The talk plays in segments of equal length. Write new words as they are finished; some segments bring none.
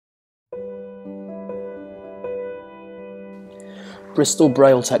Bristol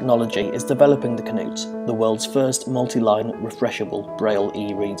Braille Technology is developing the Canute, the world's first multi-line refreshable Braille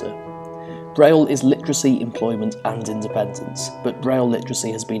E-reader. Braille is literacy, employment and independence, but Braille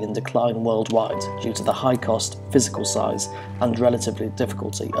literacy has been in decline worldwide due to the high cost, physical size and relatively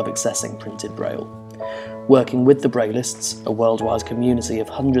difficulty of accessing printed Braille. Working with the Braillists, a worldwide community of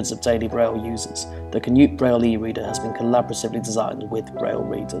hundreds of daily Braille users, the Canute Braille E-reader has been collaboratively designed with Braille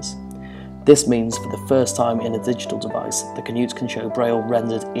readers. This means for the first time in a digital device, the Canute can show Braille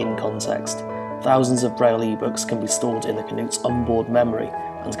rendered in context. Thousands of Braille ebooks can be stored in the Canute's onboard memory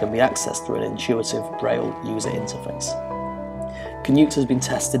and can be accessed through an intuitive Braille user interface. Canute has been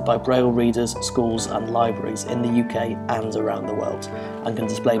tested by Braille readers, schools and libraries in the UK and around the world, and can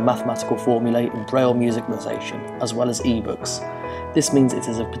display mathematical formulae in Braille music notation, as well as ebooks. This means it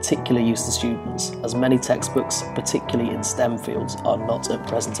is of particular use to students, as many textbooks, particularly in STEM fields, are not at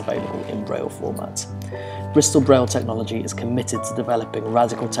present available in Braille format. Bristol Braille Technology is committed to developing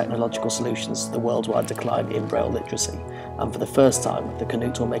radical technological solutions to the worldwide decline in Braille literacy, and for the first time, the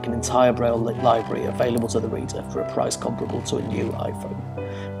Canute will make an entire Braille library available to the reader for a price comparable to a new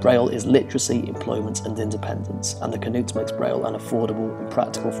iPhone. Braille is literacy, employment and independence, and the Canute makes Braille an affordable and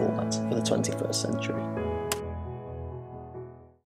practical format for the 21st century.